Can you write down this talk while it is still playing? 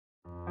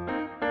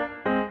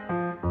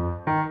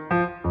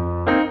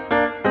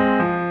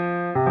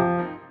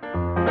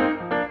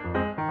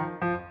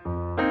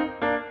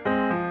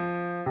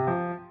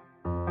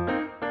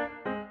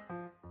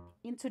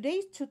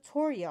today's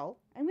tutorial,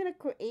 I'm going to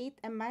create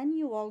a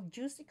manual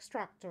juice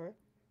extractor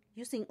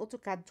using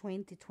AutoCAD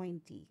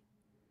 2020.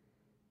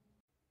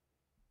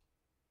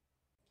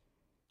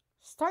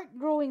 Start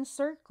drawing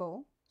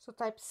circle. So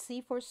type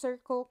C for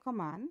circle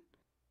command,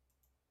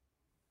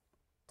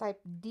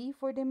 type D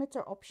for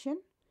diameter option,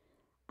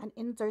 and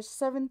enter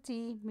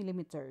 70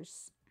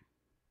 millimeters.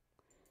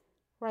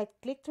 Right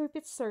click to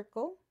repeat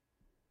circle,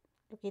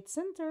 locate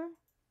center,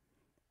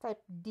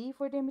 type D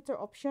for diameter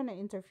option and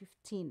enter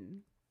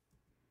 15,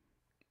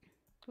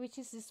 which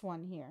is this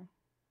one here.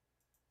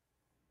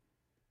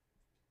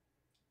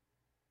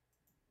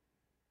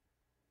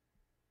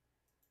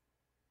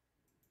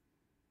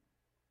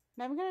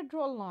 Now I'm going to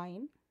draw a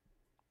line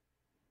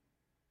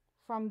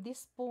from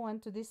this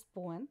point to this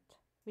point,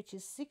 which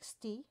is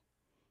 60.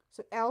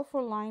 So L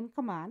for line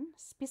command,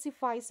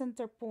 specify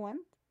center point,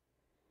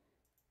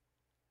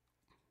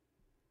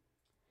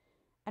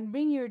 and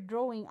bring your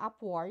drawing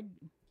upward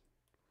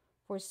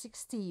for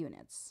 60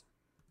 units.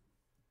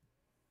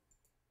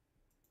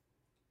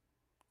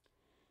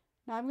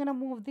 Now I'm going to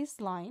move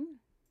this line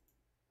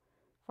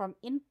from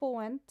in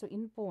point to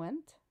in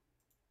point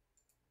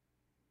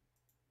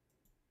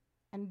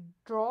and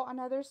draw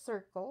another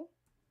circle.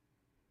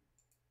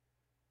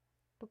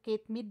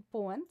 Locate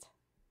midpoint,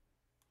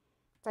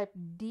 type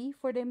D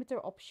for diameter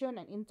option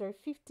and enter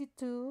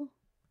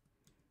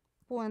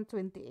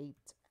 52.28,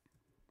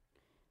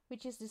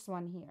 which is this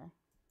one here.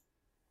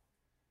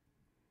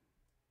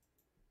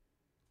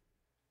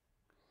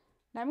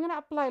 Now I'm going to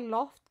apply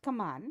Loft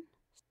Command.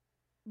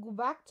 Go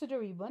back to the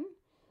ribbon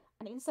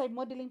and inside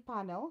modeling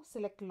panel,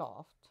 select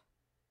Loft.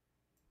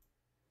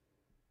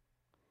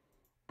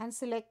 And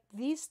select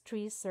these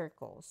 3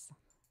 circles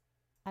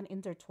and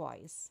enter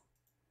twice.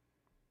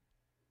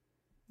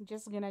 I'm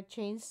just going to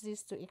change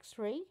this to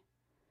X-ray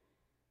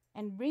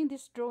and bring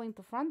this drawing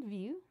to front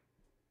view.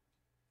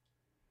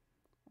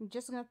 I'm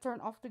just going to turn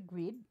off the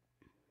grid.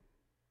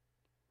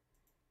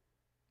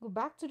 Go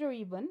back to the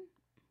ribbon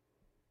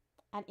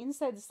and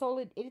inside the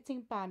solid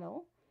editing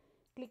panel,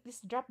 click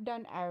this drop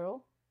down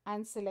arrow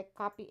and select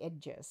copy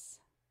edges.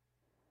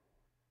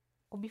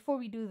 Before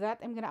we do that,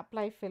 I'm going to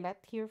apply fillet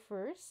here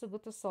first. So go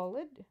to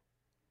solid,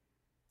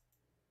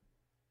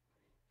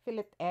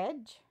 fillet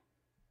edge,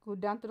 go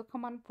down to the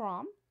command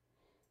prompt,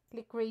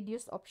 click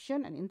radius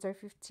option and enter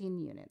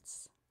 15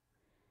 units.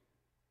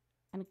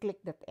 And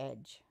click that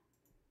edge.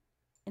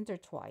 Enter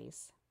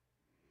twice.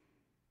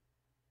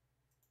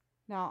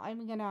 Now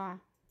I'm going to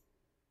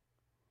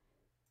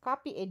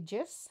copy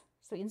edges.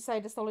 So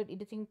inside the solid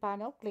editing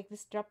panel, click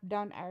this drop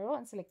down arrow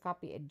and select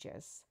copy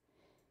edges.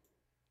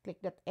 Click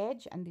that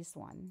edge and this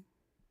one.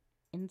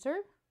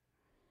 Enter.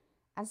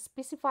 And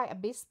specify a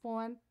base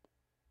point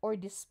or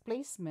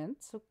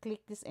displacement. So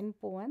click this end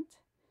point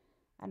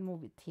and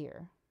move it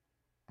here.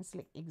 And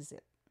select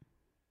exit.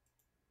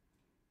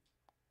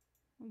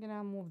 I'm going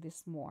to move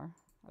this more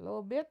a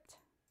little bit.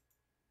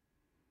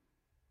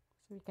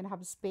 So we can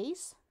have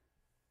space.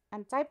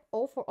 And type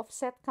O for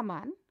offset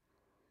command.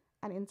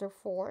 And enter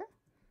 4.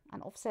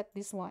 And offset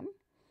this one.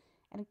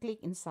 And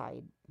click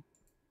inside.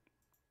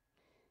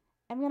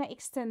 I'm going to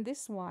extend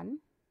this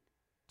one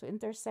to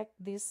intersect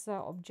this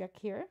object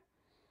here.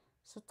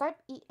 So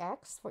type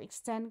EX for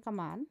extend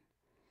command.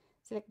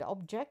 Select the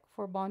object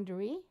for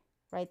boundary.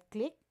 Right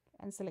click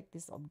and select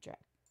this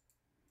object.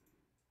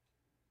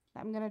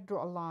 Now I'm going to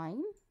draw a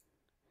line.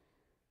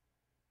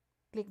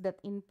 Click that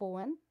in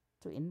point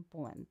to in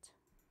point.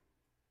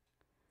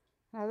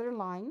 Another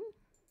line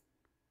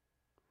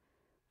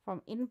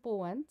from in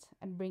point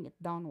and bring it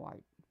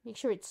downward. Make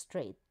sure it's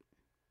straight.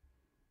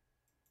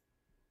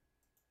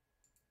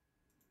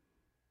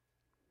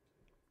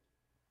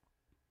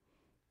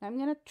 Now I'm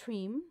going to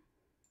trim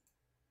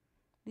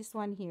this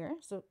one here.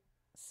 So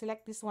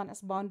select this one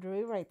as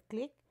boundary, right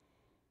click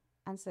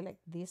and select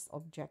this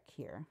object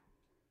here.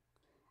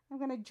 I'm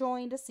going to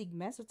join the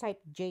segment. So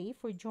type J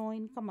for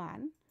join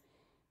command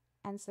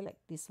and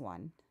select this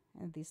one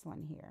and this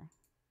one here.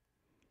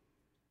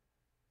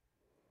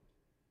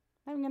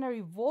 I'm going to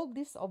revolve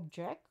this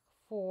object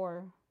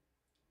for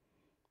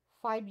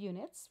 5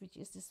 units, which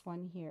is this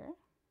one here.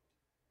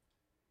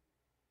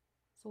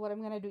 So what I'm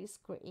going to do is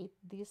create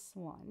this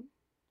one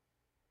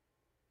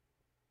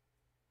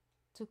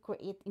to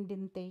create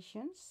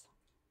indentations.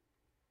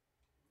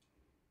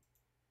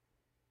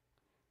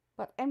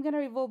 But I'm going to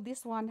revolve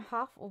this one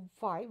half of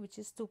 5, which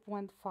is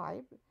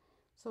 2.5.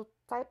 So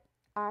type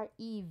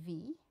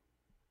REV.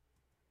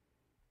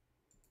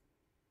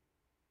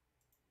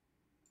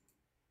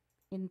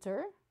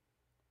 Enter.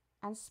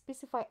 And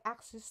specify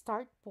axis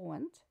start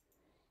point.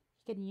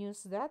 You can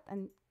use that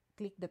and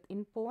click that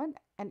in point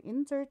and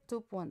enter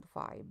 2.5.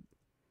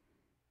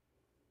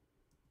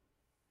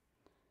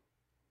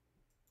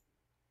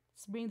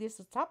 Let's bring this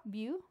to top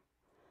view.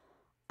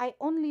 I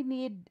only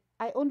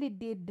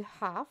did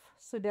half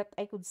so that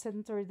I could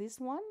center this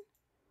one.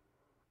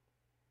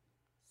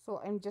 So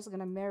I'm just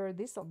going to mirror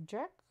this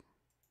object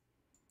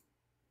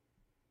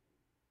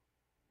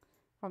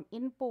from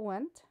in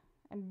point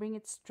and bring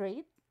it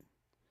straight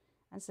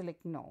and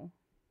select no.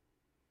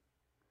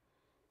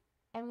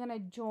 I'm gonna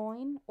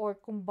join or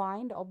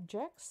combine the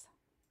objects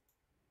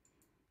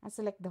and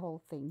select the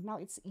whole thing. Now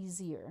it's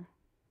easier.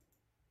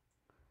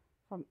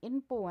 From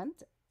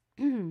endpoint,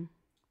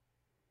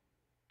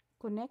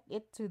 connect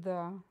it to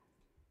the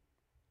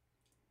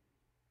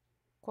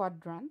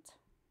quadrant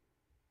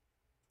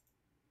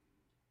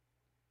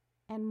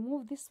and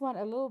move this one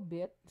a little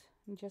bit.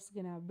 I'm just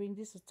gonna bring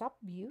this to top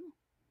view.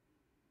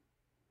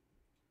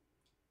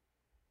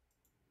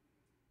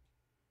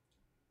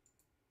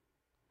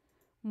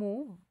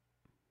 Move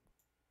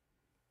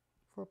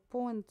for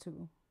point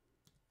 2.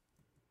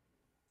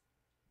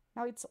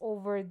 Now it's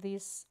over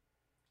this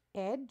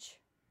edge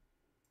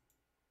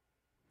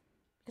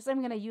because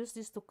I'm gonna use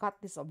this to cut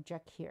this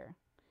object here.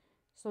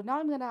 So now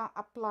I'm gonna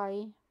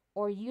apply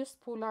or use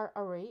polar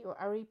array or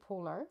array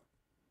polar.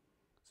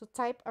 So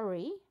type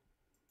array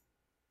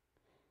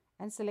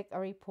and select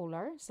array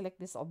polar. Select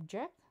this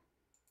object.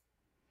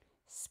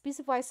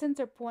 Specify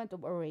center point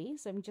of array.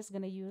 So I'm just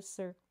gonna use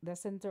the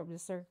center of the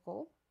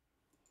circle.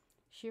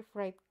 Shift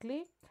right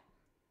click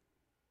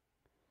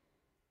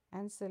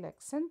and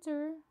select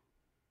center.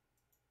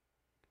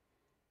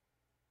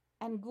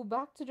 And go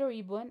back to the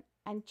ribbon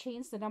and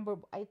change the number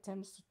of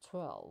items to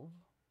 12.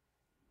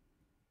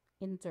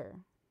 Enter.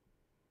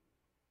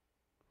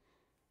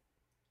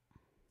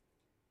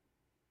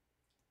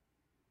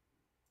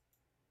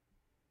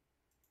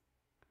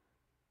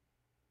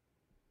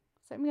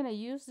 So I'm going to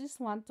use this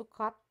one to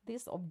cut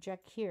this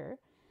object here.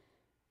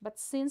 But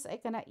since I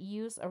cannot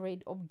use a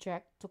red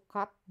object to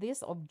cut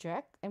this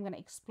object, I'm going to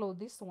explode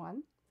this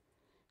one.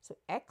 So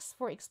X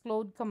for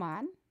explode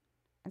command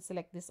and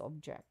select this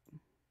object.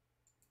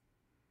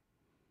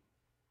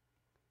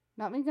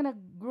 Now I'm going to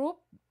group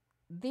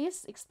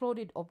this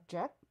exploded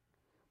object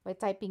by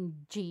typing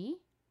G.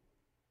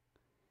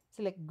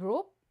 Select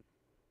group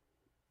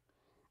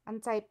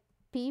and type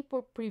P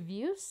for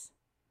previews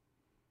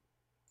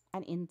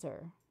and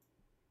enter.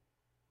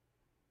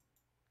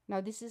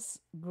 Now this is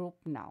group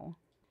now.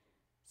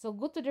 So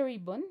go to the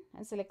ribbon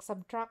and select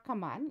subtract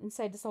command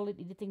inside the solid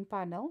editing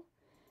panel.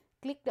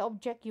 Click the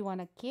object you want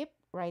to keep,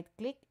 right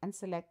click and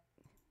select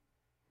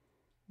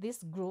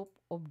this group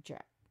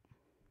object.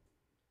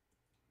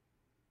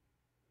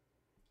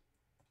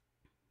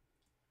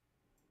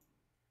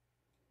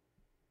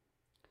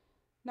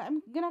 Now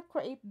I'm gonna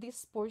create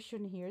this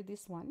portion here,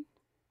 this one.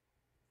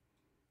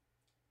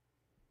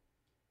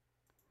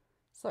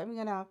 So I'm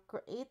gonna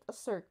create a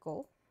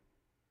circle,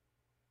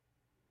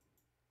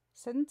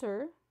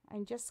 center,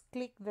 and just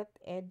click that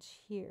edge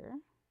here.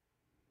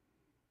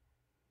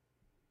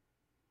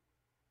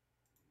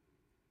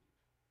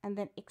 And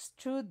then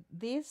extrude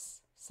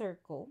this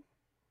circle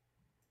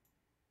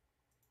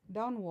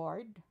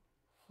downward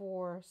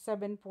for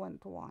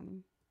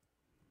 7.1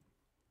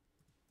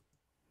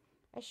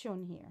 as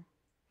shown here.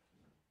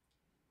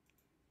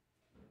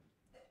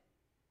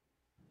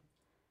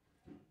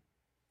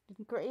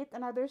 Then create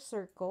another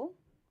circle,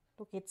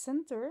 locate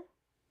center,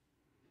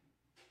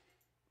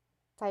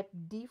 type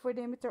D for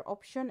diameter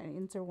option and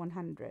enter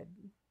 100.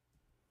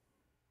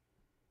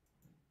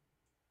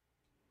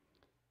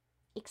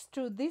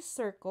 Extrude this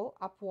circle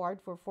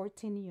upward for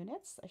 14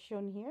 units as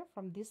shown here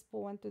from this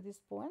point to this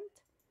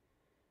point.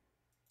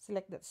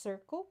 Select that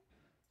circle,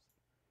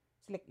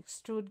 select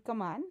extrude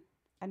command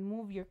and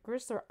move your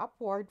cursor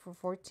upward for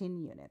 14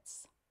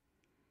 units.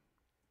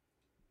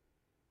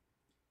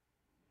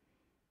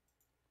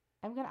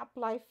 I'm going to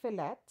apply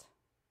fillet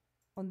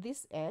on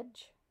this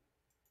edge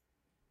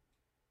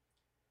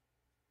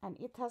and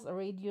it has a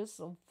radius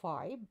of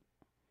 5.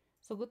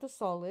 So go to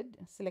solid,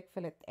 select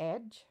fillet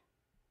edge,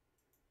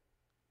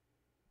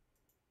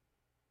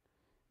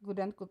 go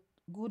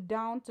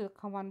down to the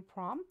command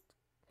prompt,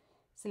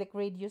 select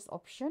radius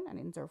option and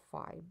enter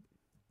 5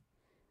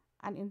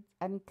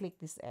 and click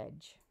this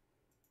edge.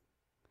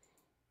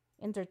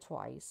 Enter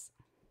twice.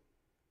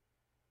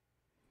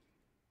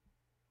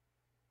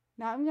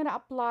 Now I'm going to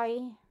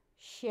apply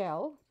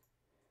shell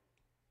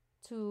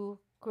to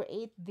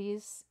create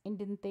this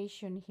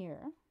indentation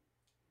here.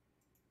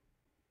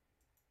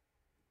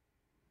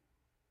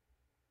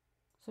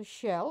 So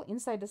shell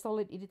inside the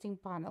solid editing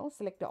panel,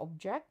 select the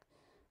object,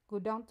 go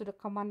down to the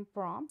command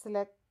prompt,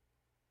 select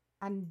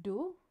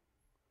undo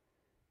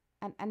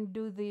and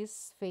undo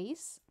this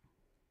face.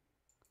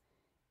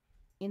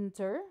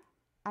 Enter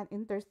and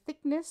enter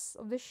thickness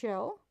of the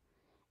shell,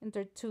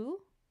 enter 2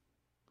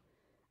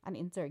 and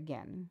enter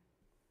again.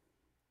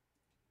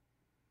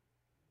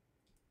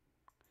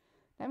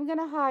 Now I'm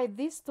gonna hide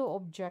these two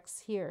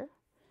objects here,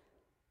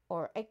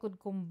 or I could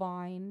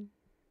combine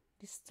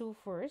these two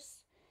first.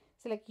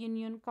 Select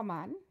union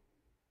command,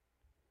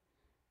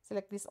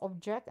 select this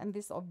object and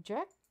this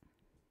object,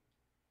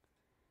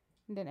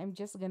 and then I'm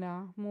just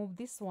gonna move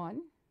this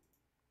one.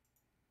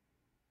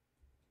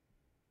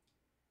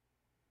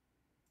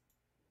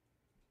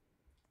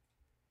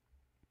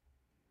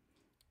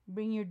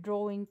 Bring your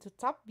drawing to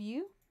top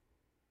view.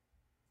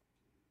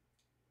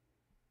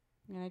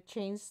 I'm gonna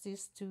change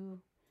this to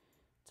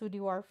 2D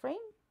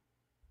wireframe.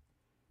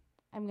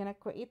 I'm gonna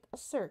create a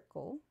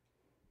circle.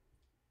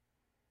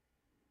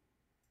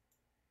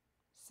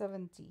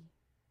 70.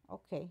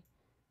 Okay.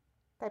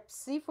 Type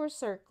C for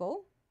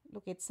circle.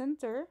 Locate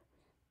center.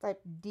 Type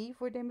D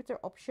for diameter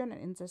option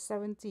and enter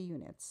 70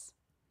 units.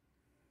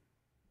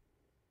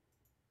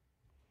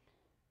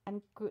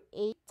 And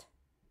create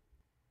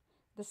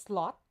the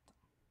slot.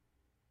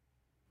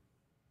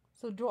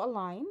 So draw a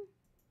line.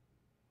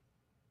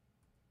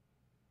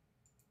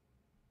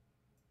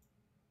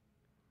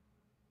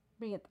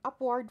 Bring it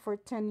upward for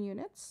 10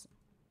 units.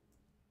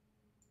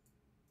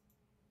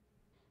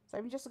 So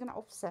I'm just gonna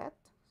offset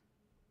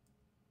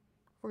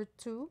for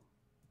 2.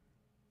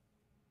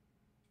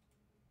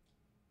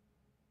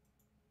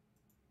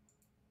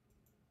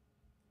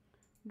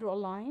 Draw a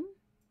line.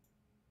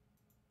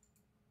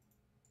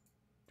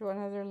 Draw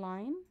another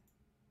line.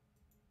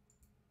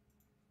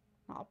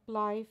 Now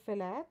apply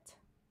fillet.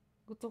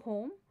 Go to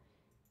home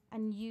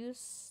and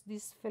use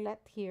this fillet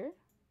here.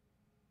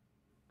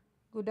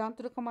 Go down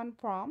to the command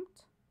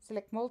prompt.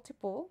 Select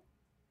multiple.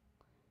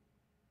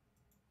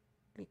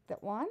 Click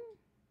that one.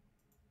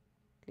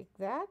 Click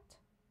that.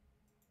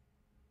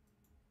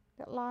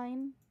 That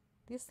line,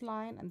 this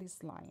line, and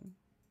this line.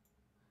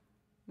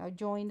 Now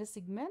join the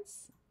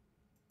segments.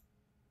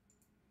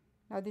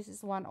 Now this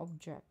is one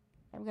object.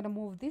 I'm going to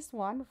move this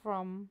one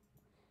from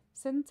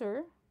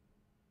center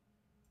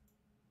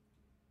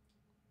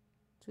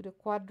to the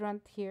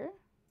quadrant here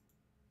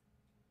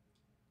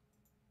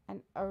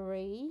and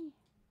array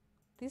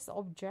this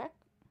object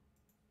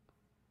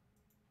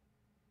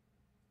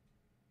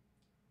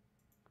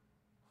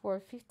for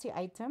 50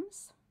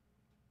 items.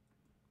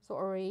 So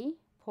array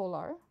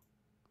polar.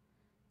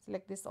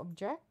 Select this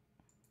object,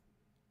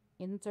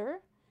 enter,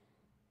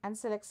 and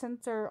select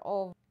center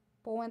of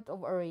point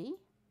of array.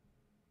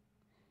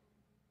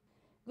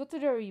 Go to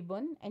the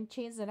ribbon and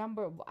change the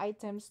number of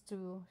items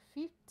to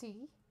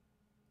 50.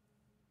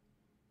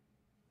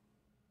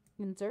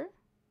 Enter.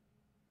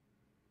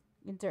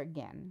 Enter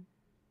again.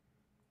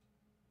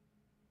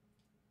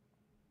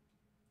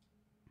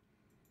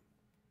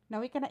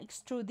 Now we can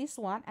extrude this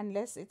one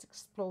unless it's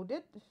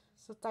exploded.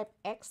 So type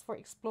X for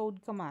explode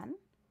command.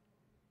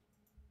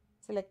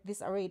 Select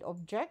this arrayed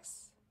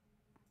objects.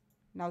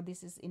 Now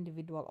this is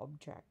individual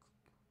object.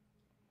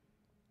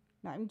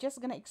 Now I'm just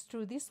gonna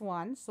extrude this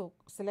one. So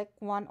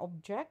select one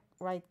object,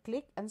 right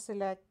click and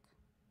select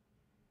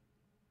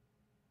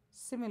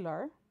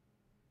similar.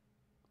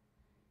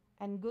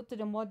 And go to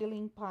the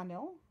modeling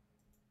panel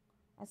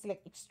and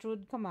select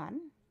extrude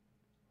command.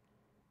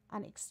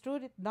 And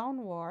extrude it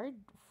downward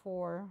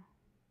for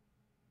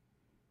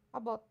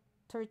about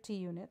 30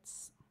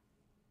 units.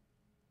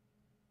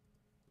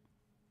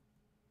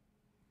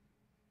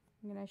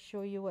 I'm going to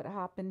show you what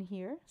happened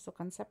here. So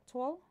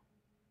conceptual.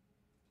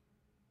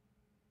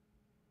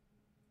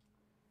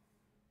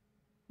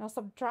 Now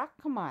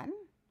subtract command.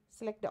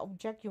 Select the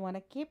object you want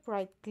to keep,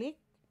 right click,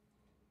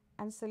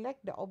 and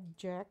select the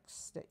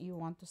objects that you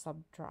want to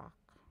subtract.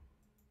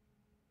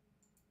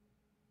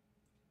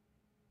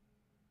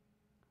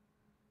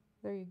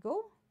 There you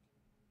go.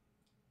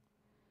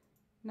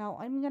 Now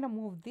I'm going to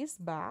move this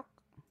back.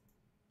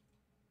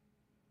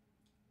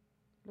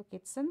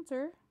 Locate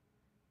center.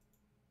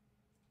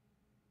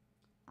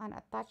 And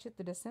attach it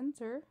to the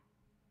center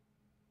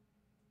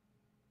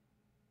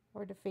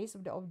or the face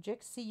of the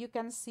object. See, you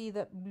can see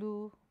that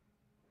blue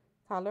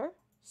color.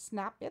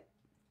 Snap it.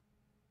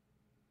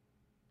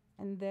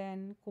 And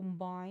then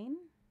combine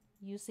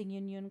using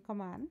union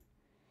command.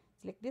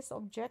 Select this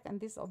object and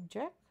this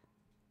object.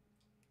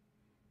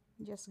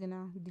 Just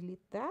gonna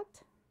delete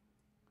that.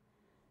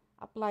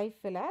 Apply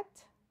fillet.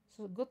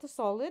 So go to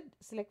solid,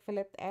 select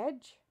fillet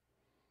edge,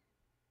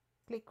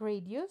 click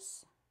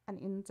radius and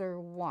enter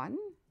 1.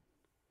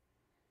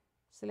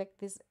 Select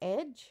this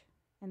edge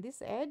and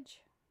this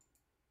edge,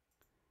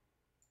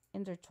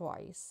 enter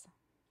twice.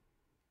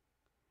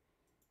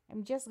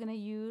 I'm just gonna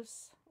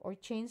use or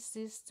change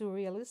this to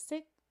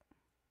realistic.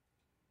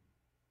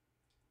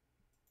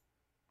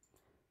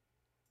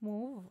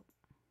 Move.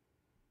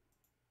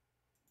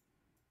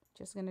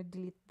 Just gonna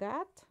delete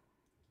that.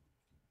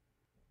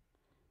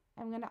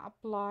 I'm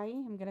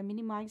gonna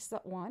minimize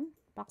that one,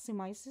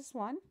 maximize this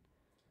one,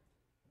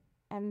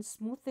 and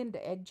smoothen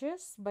the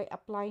edges by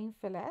applying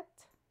fillet.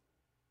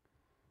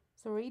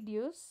 So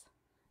radius,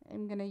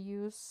 I'm gonna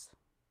use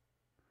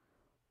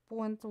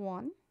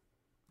 0.1.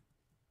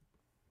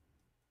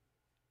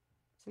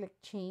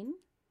 Select chain.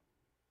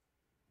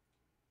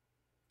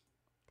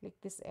 Click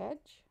this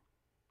edge.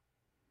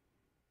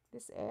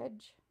 This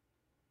edge.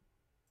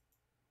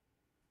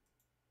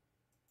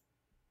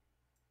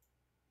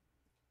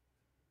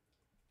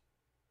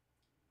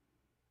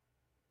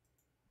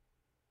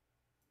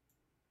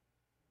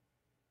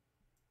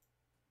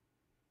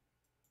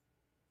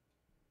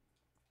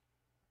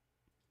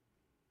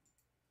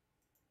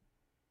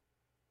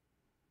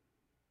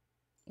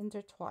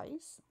 Enter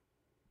twice.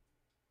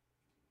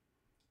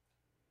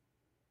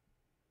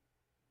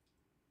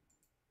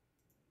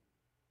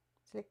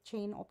 Select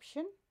chain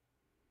option.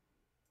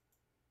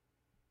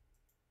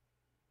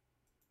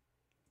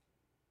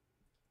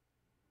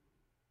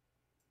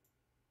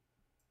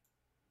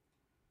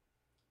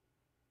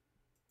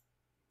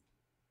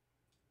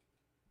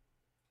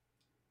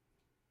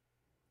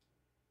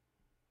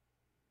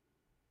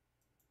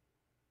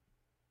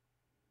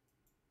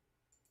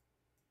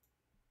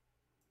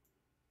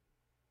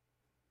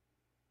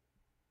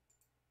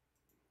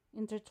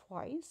 enter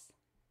twice.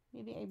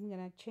 Maybe I'm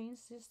gonna change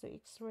this to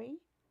X-ray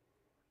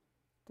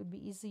to be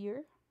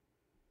easier.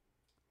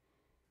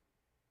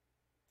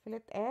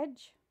 Fillet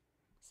edge,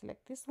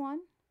 select this one.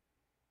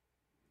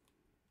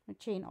 A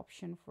chain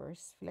option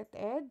first. Fillet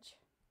edge,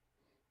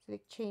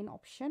 select chain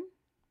option.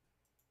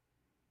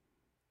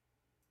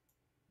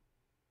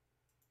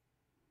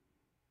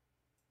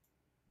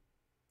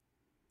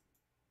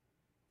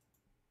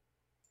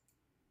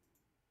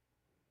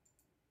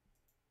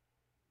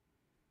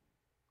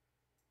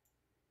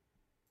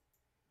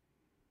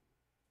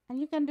 And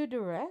you can do the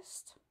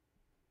rest.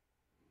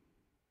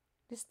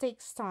 This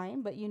takes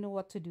time, but you know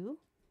what to do.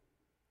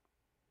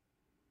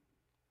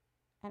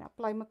 And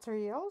apply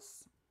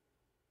materials.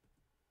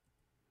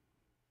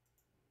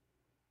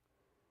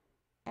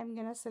 I'm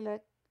gonna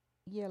select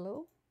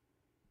yellow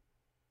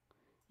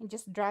and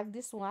just drag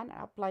this one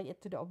and apply it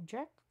to the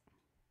object.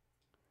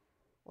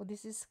 Oh,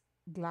 this is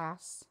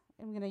glass.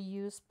 I'm gonna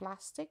use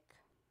plastic.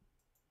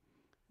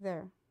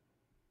 There.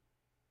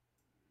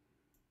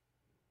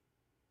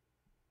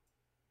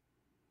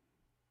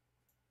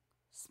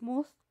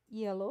 Smooth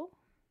yellow.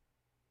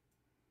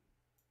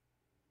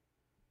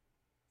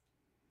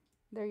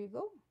 There you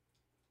go.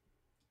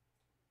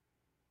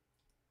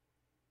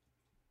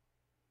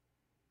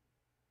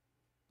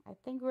 I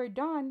think we're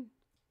done.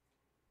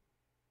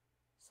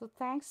 So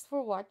thanks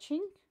for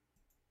watching.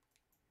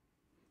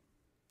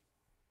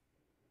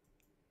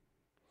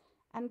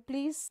 And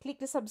please click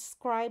the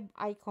subscribe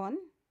icon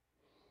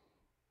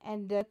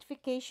and the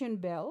notification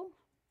bell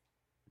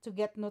to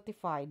get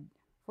notified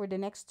for the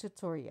next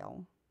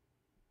tutorial.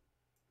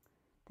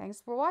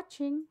 Thanks for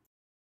watching.